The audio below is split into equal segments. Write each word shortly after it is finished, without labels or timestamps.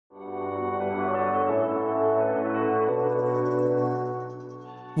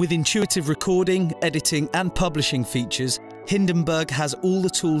With intuitive recording, editing and publishing features, Hindenburg has all the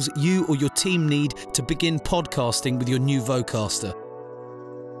tools you or your team need to begin podcasting with your new Vocaster.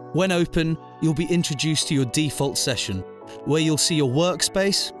 When open, you'll be introduced to your default session, where you'll see your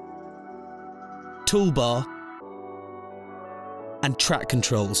workspace, toolbar and track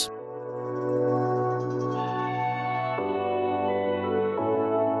controls.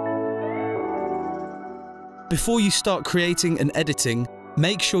 Before you start creating and editing,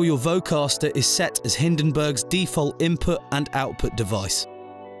 make sure your Vocaster is set as Hindenburg's default input and output device.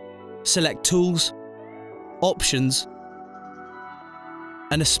 Select Tools, Options,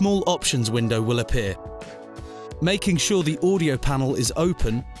 and a small options window will appear. Making sure the audio panel is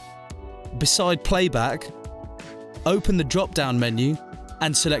open, beside Playback, open the drop-down menu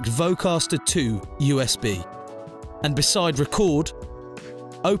and select Vocaster Two USB. And beside Record,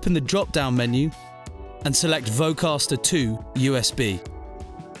 open the drop-down menu and select Vocaster Two USB.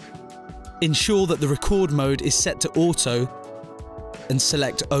 Ensure that the record mode is set to auto and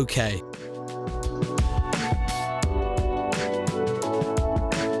select OK.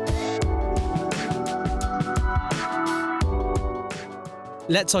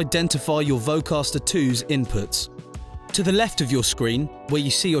 Let's identify your Vocaster 2's inputs. To the left of your screen, where you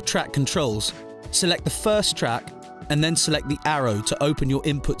see your track controls, select the first track and then select the arrow to open your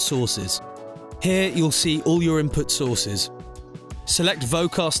input sources. Here you'll see all your input sources. Select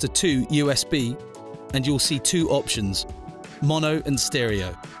Vocaster 2 USB and you'll see two options, mono and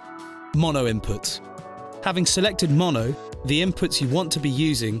stereo. Mono inputs. Having selected mono, the inputs you want to be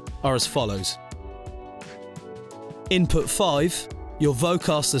using are as follows. Input 5, your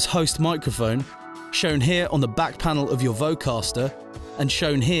Vocaster's host microphone, shown here on the back panel of your Vocaster and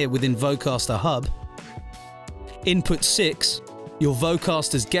shown here within Vocaster Hub. Input 6, your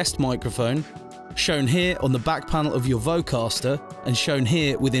Vocaster's guest microphone, shown here on the back panel of your Vocaster and shown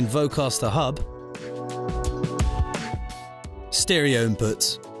here within Vocaster Hub. Stereo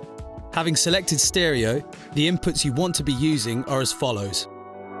inputs. Having selected stereo, the inputs you want to be using are as follows.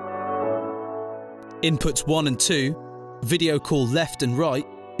 Inputs 1 and 2, video call left and right,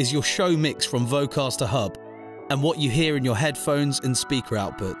 is your show mix from Vocaster Hub and what you hear in your headphones and speaker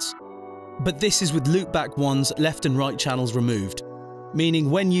outputs. But this is with loopback 1's left and right channels removed, meaning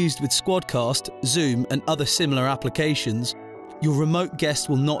when used with Squadcast, Zoom and other similar applications, your remote guest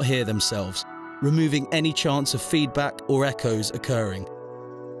will not hear themselves, removing any chance of feedback or echoes occurring.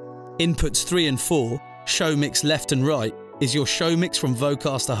 Inputs 3 and 4, show mix left and right, is your show mix from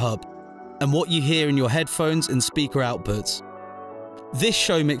Vocaster Hub and what you hear in your headphones and speaker outputs. This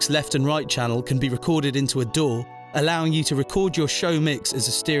show mix left and right channel can be recorded into a DAW, allowing you to record your show mix as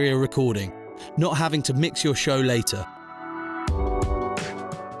a stereo recording, not having to mix your show later.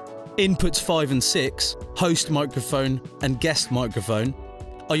 Inputs 5 and 6, host microphone and guest microphone,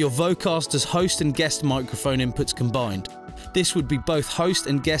 are your Vocaster's host and guest microphone inputs combined. This would be both host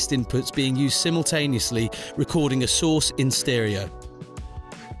and guest inputs being used simultaneously, recording a source in stereo.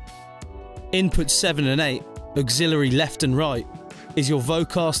 Inputs 7 and 8, auxiliary left and right, is your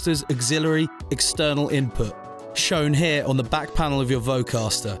Vocaster's auxiliary external input, shown here on the back panel of your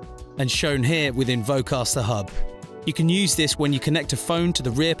Vocaster and shown here within Vocaster Hub. You can use this when you connect a phone to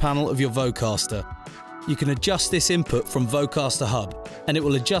the rear panel of your Vocaster. You can adjust this input from Vocaster Hub and it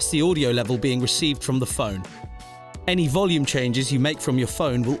will adjust the audio level being received from the phone. Any volume changes you make from your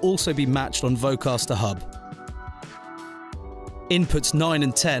phone will also be matched on Vocaster Hub. Inputs 9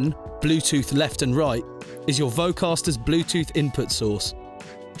 and 10, Bluetooth left and right, is your Vocaster's Bluetooth input source,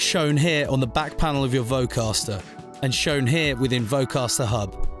 shown here on the back panel of your Vocaster and shown here within Vocaster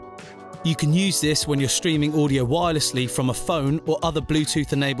Hub. You can use this when you're streaming audio wirelessly from a phone or other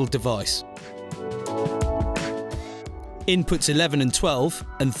Bluetooth-enabled device. Inputs 11 and 12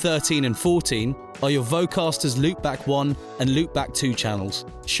 and 13 and 14 are your Vocaster's Loopback 1 and Loopback 2 channels,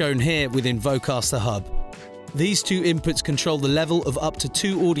 shown here within Vocaster Hub. These two inputs control the level of up to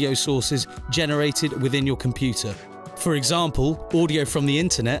 2 audio sources generated within your computer. For example, audio from the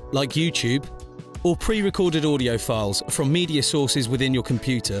internet, like YouTube, or pre-recorded audio files from media sources within your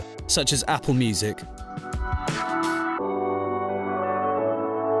computer, such as Apple Music.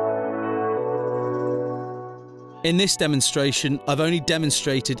 In this demonstration, I've only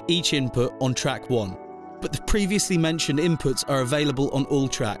demonstrated each input on track 1, but the previously mentioned inputs are available on all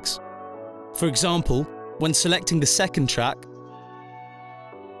tracks. For example, when selecting the second track,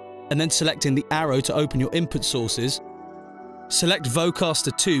 and then selecting the arrow to open your input sources, select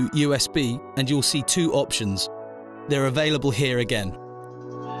Vocaster 2 USB and you'll see two options. They're available here again.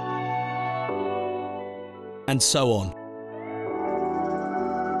 And so on.